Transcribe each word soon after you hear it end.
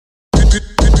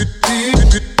OTT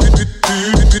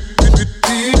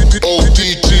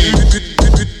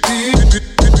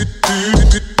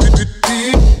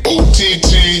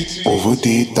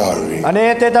tarik.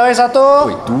 Ani teh tarik satu.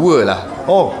 Oi, dua lah.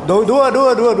 Oh, dua.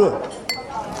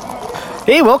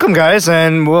 Hey, welcome guys,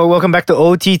 and welcome back to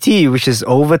OTT, which is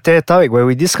Over Teh Tarik, where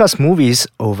we discuss movies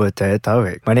over Teh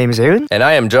Tarik. My name is Aaron. And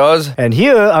I am Jaws. And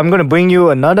here, I'm going to bring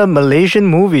you another Malaysian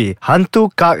movie,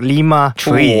 Hantu Kak Lima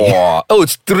 3. Wow. Oh,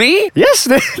 it's 3? Yes,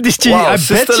 this Wow, I bet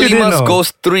Sister you didn't Lima's know.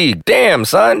 Ghost 3. Damn,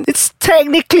 son. It's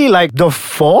technically like the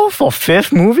 4th or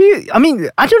 5th movie. I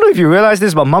mean, I don't know if you realize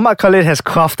this, but Mamat Khalid has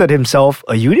crafted himself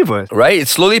a universe. Right?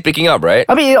 It's slowly picking up, right?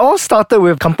 I mean, it all started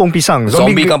with Kampung Pisang.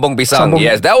 Zombie Kampung Pisang.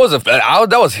 Yes, that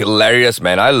was hilarious,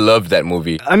 man. I loved that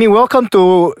movie. I mean, welcome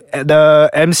to the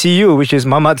MCU, which is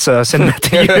Mamat's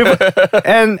cinematic universe.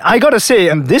 And I gotta say,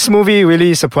 this movie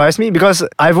really surprised me because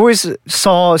I've always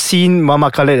seen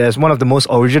Mamat Khalid as one of the most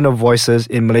original voices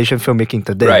in Malaysian filmmaking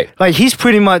today. Right. Like, he's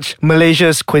pretty much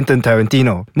Malaysia's Quentin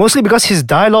Tarantino. Mostly because his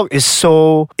dialogue is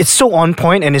so on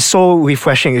point and it's so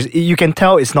refreshing. You can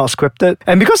tell it's not scripted.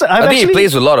 And because I think he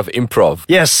plays with a lot of improv.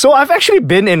 Yes, so I've actually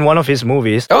been in one of his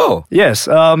movies. Oh. Yes,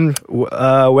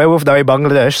 Werewolf Dari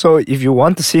Bangladesh. So if you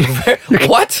want to see...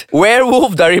 What?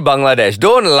 Werewolf Dari Bangladesh.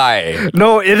 Don't lie.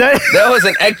 No, That was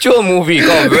an actual movie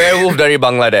called Werewolf Dari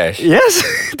Bangladesh. Yes,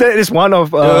 that is one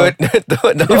of... No.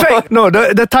 In fact, no,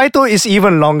 the title is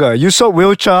even longer. Yusof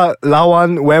Wilcha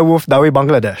Lawan Werewolf Dari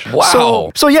Bangladesh.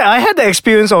 Wow. So yeah, I had the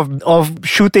experience of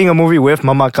shooting a movie with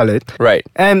Mamat Khalid. Right.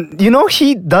 And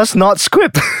he does not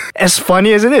script, as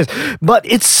funny as it is, but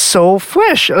it's so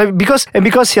fresh. Like, because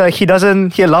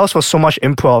he allows for so much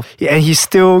improv, and he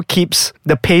still keeps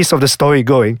the pace of the story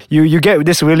going. You get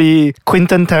this really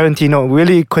Quentin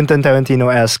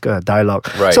Tarantino-esque dialogue.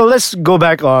 Right. So let's go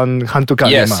back on Hantu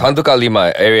Kak Yes, Lima. Hantu Kak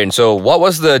Lima, Arian. So what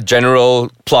was the general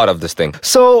plot of this thing?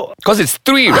 So Because it's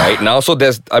 3 right now, so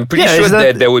I'm pretty sure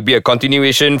that there would be a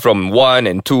continuation from 1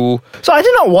 and 2. So I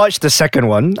did not watch the second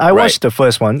one. I watched the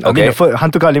first one. I mean, the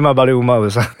Hantu Kak Lima Balik Umar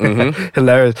was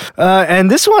hilarious.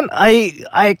 And this one,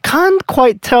 I can't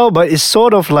quite tell, but it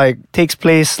sort of like takes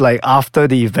place like after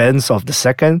the events of the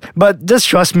second. But just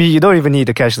trust me, you don't even need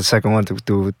to catch the second one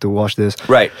to watch this.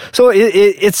 Right. So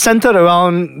it's centered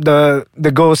around the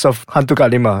ghost of Hantu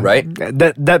Kak Lima. Right.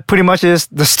 That pretty much is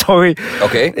the story.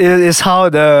 Okay. Is how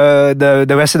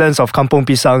the residents of Kampung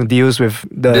Pisang deals with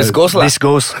this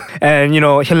ghost. And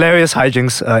hilarious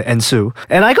hijinks ensue.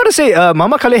 And I gotta say,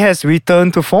 Mamat Khalid has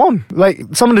returned to form. Like,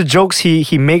 some of the jokes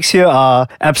he makes here are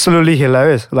absolutely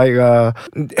hilarious. Like,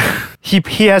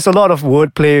 he has a lot of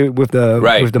wordplay with the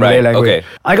Malay language. Okay.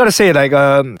 I gotta say, like,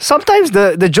 sometimes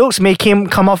the jokes make him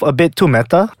come off a bit too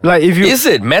meta. Like, if you Is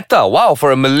it meta? Wow,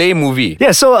 for a Malay movie.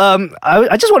 yeah, so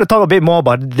I just want to talk a bit more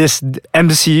about this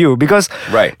MCU because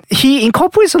he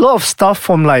incorporates a lot of stuff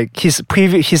from like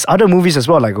his other movies as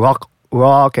well, like Rock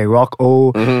and Rock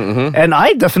O. And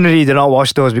I definitely did not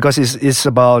watch those because it's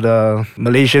about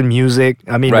Malaysian music.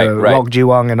 I mean, Rock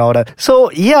Jiwang and all that.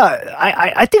 So yeah,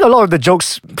 I think a lot of the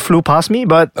jokes flew past me,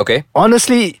 but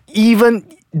honestly, even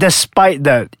despite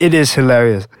that, it is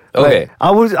hilarious. Okay.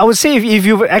 Like, I would say if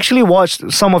you've actually watched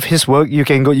some of his work, you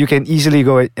can easily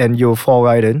go and you'll fall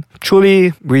right in.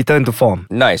 Truly return to form.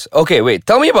 Nice. Okay, wait.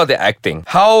 Tell me about the acting.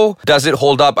 How does it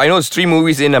hold up? I know it's 3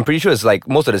 movies in. I'm pretty sure it's like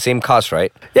most of the same cast,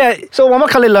 right? Yeah. So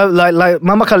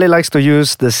Mamat Khalid likes to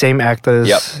use the same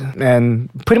actors and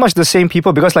pretty much the same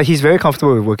people because like he's very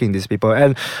comfortable with working these people.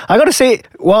 And I gotta say,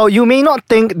 while you may not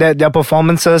think that their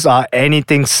performances are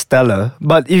anything stellar,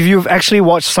 but if you've actually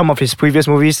watched some of his previous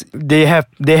movies, they have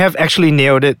actually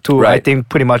nailed it to, I think,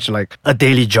 pretty much like a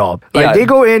daily job. Like, they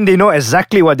go in, they know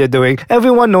exactly what they're doing.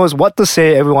 Everyone knows what to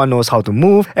say. Everyone knows how to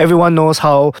move. Everyone knows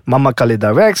how Mamat Khalid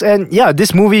directs. And yeah,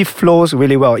 this movie flows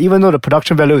really well, even though the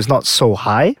production value is not so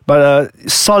high. But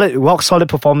rock solid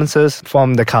performances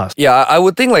from the cast. Yeah, I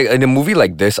would think like in a movie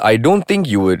like this, I don't think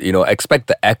you would, expect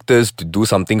the actors to do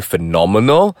something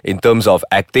phenomenal in terms of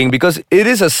acting because it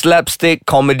is a slapstick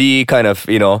comedy kind of,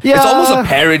 it's almost a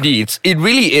parody. It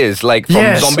really is. Like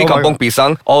from Zombie Kampung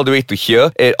Pisang all the way to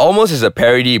here, it almost is a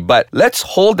parody. But let's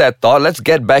hold that thought. Let's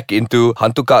get back into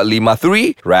Hantu Kak Lima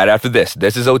 3 right after this.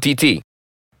 This is OTT.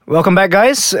 Welcome back,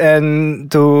 guys,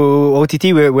 and to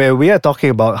OTT where we are talking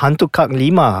about Hantu Kak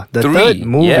Lima, the 3, third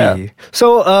movie. Yeah.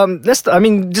 So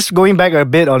just going back a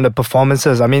bit on the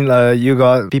performances. I mean, you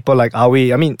got people like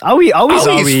Awi. I mean,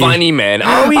 Awi is funny, man.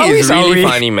 Awi is really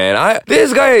funny, man.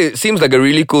 This guy seems like a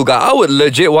really cool guy. I would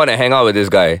legit want to hang out with this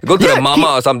guy. Go to the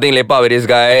mama or something, lepak with this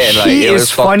guy, and he is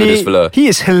just talk funny. to this fella. He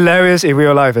is hilarious in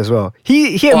real life as well.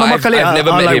 He and Mamat Khalid I've never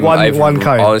are met like him. one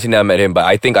kind. Honestly never met him, but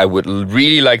I think I would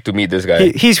really like to meet this guy.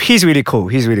 He's he's really cool.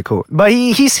 He's really cool. But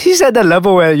he's at that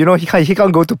level where, you know, he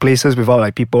can't go to places without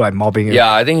like people like mobbing him.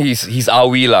 Yeah, I think he's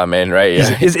Aoi lah, man, right?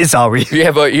 Yeah. It's Aoi. You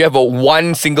have a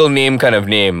one single name kind of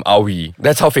name, Aoi.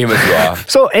 That's how famous you are.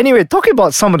 So anyway, talking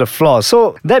about some of the flaws.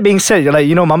 So that being said, like,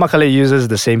 you know, Mama Khalid uses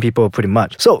the same people pretty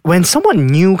much. So when someone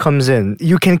new comes in,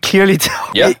 you can clearly tell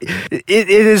it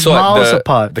is miles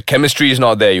apart. The chemistry is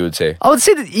not there, you would say. I would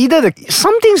say that either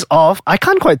something's off. I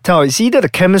can't quite tell. It's either the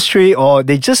chemistry or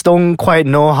they just don't quite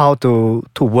know how to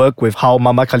work with how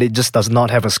Mama Khalid just does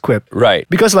not have a script. Right.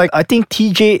 Because like I think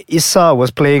TJ Issa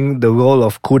was playing the role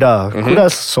of Kuda.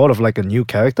 Kuda's sort of like a new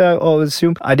character, I would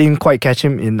assume. I didn't quite catch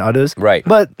him in others. Right.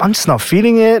 But I'm just not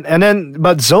feeling it. And then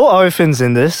but Zoe Arifin's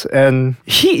in this, and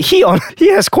he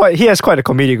has quite a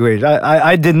comedic range.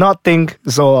 I did not think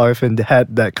Zoe Arifin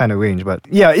had that kind of range, but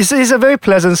yeah, it's a very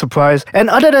pleasant surprise. And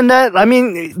other than that, I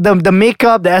mean, the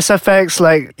makeup, the SFX,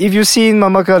 like if you've seen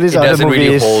Mama Khalid's other movies, it doesn't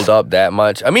really hold up that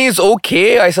much. I mean, it's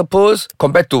okay, I suppose,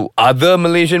 compared to other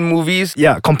Malaysian movies.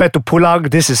 Yeah, compared to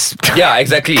Pulag, this is yeah,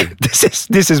 exactly.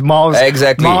 this is miles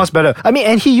better. I mean,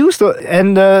 and he used the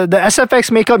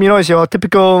SFX makeup, you know, it's your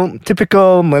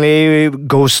typical Malay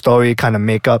ghost story kind of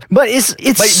makeup. But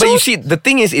but you see, the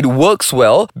thing is, it works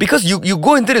well because you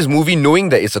go into this movie knowing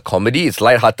that it's a comedy, it's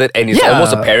lighthearted, and it's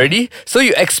almost a parody. So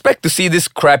you expect to see this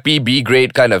crappy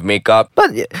B-grade kind of makeup.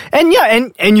 But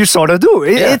and you sort of do.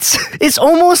 It's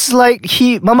almost like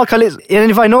Mama Khalid,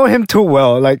 and if I know him too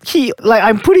well,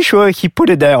 I'm pretty sure he put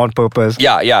it there on purpose.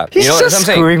 Yeah. He's just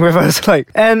screwing with us,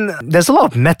 and there's a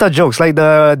lot of meta jokes. Like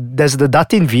there's the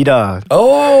Datin Vida.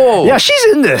 Oh, yeah, she's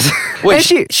in this. Wait,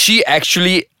 she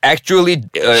actually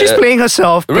she's playing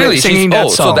herself, really singing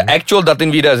that song. So the actual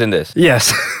Datin Vida is in this.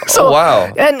 Yes. So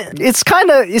wow. And it's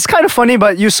kind of funny,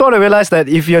 but you sort of realize that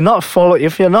if you're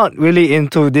not really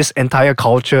into this entire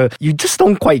culture, you just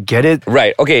don't quite get it.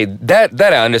 Right. Okay. That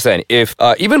I understand. If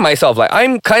even myself, like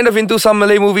I'm kind of into some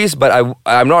Malay movies, but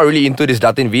I'm not really into this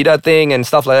Datin Vida thing and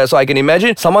stuff like that. So I can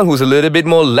imagine someone who's a little bit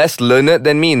more less learned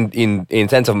than me in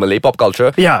sense of Malay pop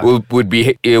culture,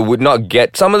 would not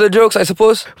get some of the jokes, I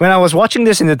suppose. When I was watching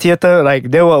this in the theater,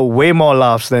 like there were way more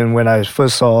laughs than when I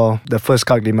first saw the first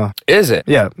Kak Lima. Is it?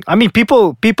 Yeah. I mean,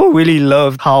 people really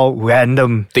loved how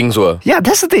random things were. Yeah,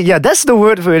 that's the thing. Yeah, that's the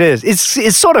word for it is.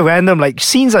 It's sort of random. Like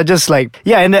scenes are just like,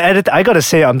 yeah, and the edit. I gotta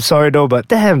say, I'm sorry though, but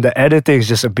damn, the editing is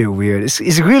just a bit weird.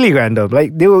 It's really random.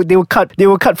 Like they will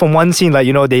cut from one scene, like,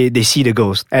 you know, they see the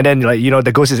ghost, and then, like, you know,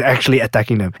 the ghost is actually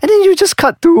attacking them, and then you just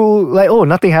cut to like, oh,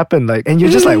 nothing happened, like, and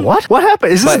you're just like, what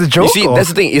happened? Is this the joke? You see, that's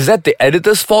the thing. Is that the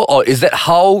editor's fault, or is that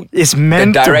how it's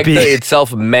meant the director to be?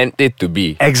 itself meant it to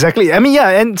be? Exactly. I mean, yeah,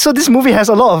 and so this movie has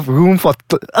a lot of room for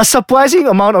a surprising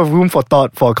amount of room for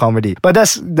thought for a comedy, but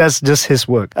that's just his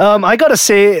work. I gotta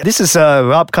say, this is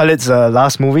Rob Khalid's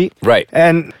last movie, right?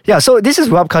 And yeah, so this is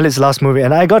Rob Khalid's last movie,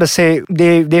 and I gotta say,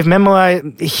 they've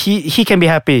memorized. He can be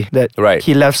happy that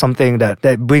he left something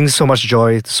that brings so much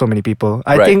joy to so many people.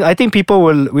 I think people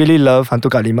will really love Hantu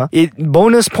Kak Lima.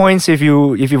 Bonus points if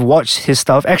you've watched his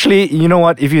stuff. Actually, you know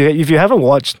what? If you haven't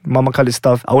watched Mama Khalid's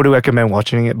stuff, I would recommend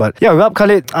watching it. But yeah, Rob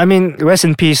Khalid, I mean, rest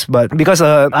in peace. But because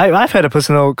I've had a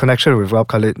personal connection with Rob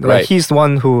Khalid. Like, he's the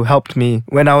one who helped me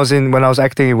when I was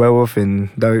acting in Werewolf from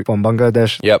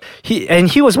Bangladesh. Yep.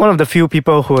 He was one of the few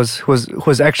people who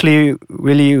was actually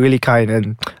really, really kind.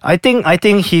 And I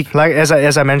think he, like, as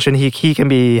I mentioned, he can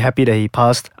be happy that he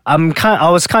passed. I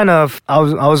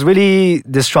was really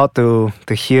distraught to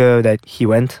hear that he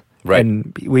went. Right.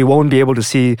 And we won't be able to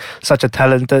see such a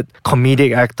talented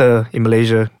comedic actor in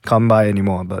Malaysia come by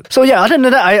anymore. But so yeah, other than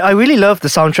that, I really love the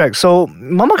soundtrack. So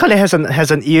Mama Khalid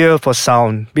has an ear for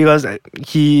sound because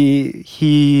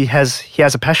he has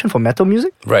a passion for metal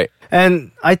music. Right.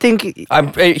 And I think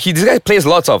this guy plays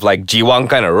lots of like Jiwang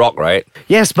kind of rock, right?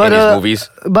 Yes, but in his movies.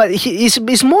 But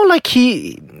it's more like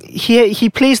he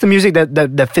plays the music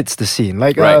that fits the scene.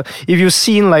 Like if you've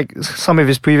seen like some of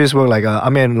his previous work, like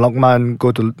Amir and Lokman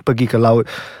Go to Pergi ke Laut,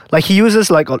 like he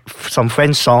uses like some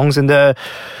French songs in there,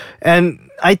 and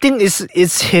I think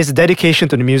it's his dedication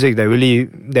to the music that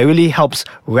really helps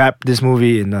wrap this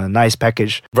movie in a nice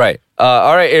package. Right.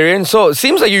 All right, Arian. So it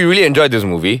seems like you really enjoyed this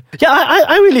movie. Yeah,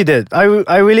 I really did.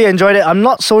 I really enjoyed it. I'm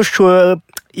not so sure.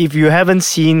 If you haven't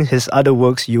seen his other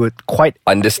works, you would quite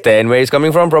understand where he's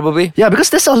coming from, probably. Yeah, because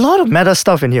there's a lot of meta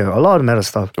stuff in here. A lot of meta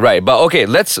stuff. Right, but okay,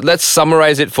 let's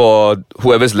summarize it for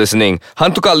whoever's listening.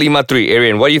 Hantu Kak Lima 3,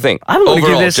 Arian, what do you think? I'm going to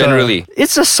give this generally.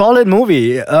 It's a solid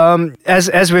movie.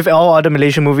 As with all other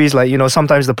Malaysian movies, like, you know,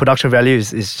 sometimes the production value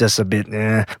is just a bit.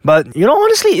 But, you know,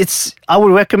 honestly, I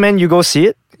would recommend you go see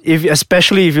it.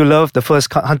 especially if you love the first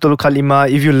Hantu Luka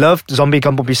 5, if you love Zombie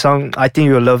Kampung Pisang, I think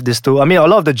you'll love this too. I mean, a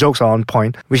lot of the jokes are on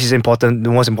point, which is important, the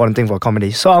most important thing for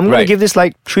comedy. So I'm going to give this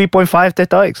like 3.5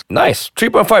 TEDx. Nice.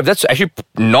 3.5. That's actually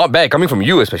not bad coming from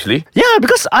you, especially. Yeah,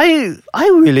 because I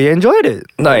really enjoyed it.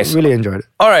 Nice. I really enjoyed it.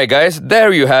 All right, guys.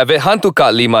 There you have it. Hantu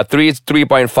Kat 5,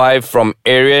 3.5 from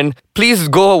Arian. Please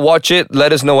go watch it.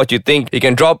 Let us know what you think. You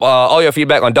can drop all your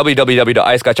feedback on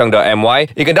www.aiskachang.my.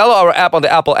 You can download our app on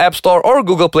the Apple App Store or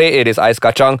Google Play. It is Ais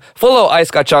Kachang. Follow Ais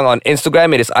Kachang on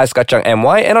Instagram. It is Ais Kachang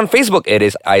MY. And on Facebook, it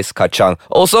is Ais Kachang.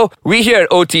 Also, we here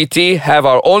at OTT have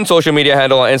our own social media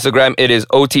handle on Instagram. It is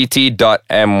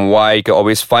OTT.my. You can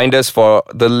always find us for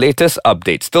the latest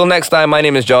updates. Till next time, my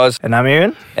name is Jaws. And I'm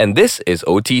Aaron. And this is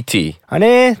OTT.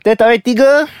 Ane, teh tarik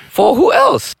 3. For who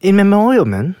else? In memoriam,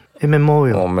 man. In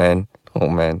memoriam. Oh, man.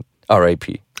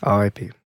 R.I.P. R.I.P.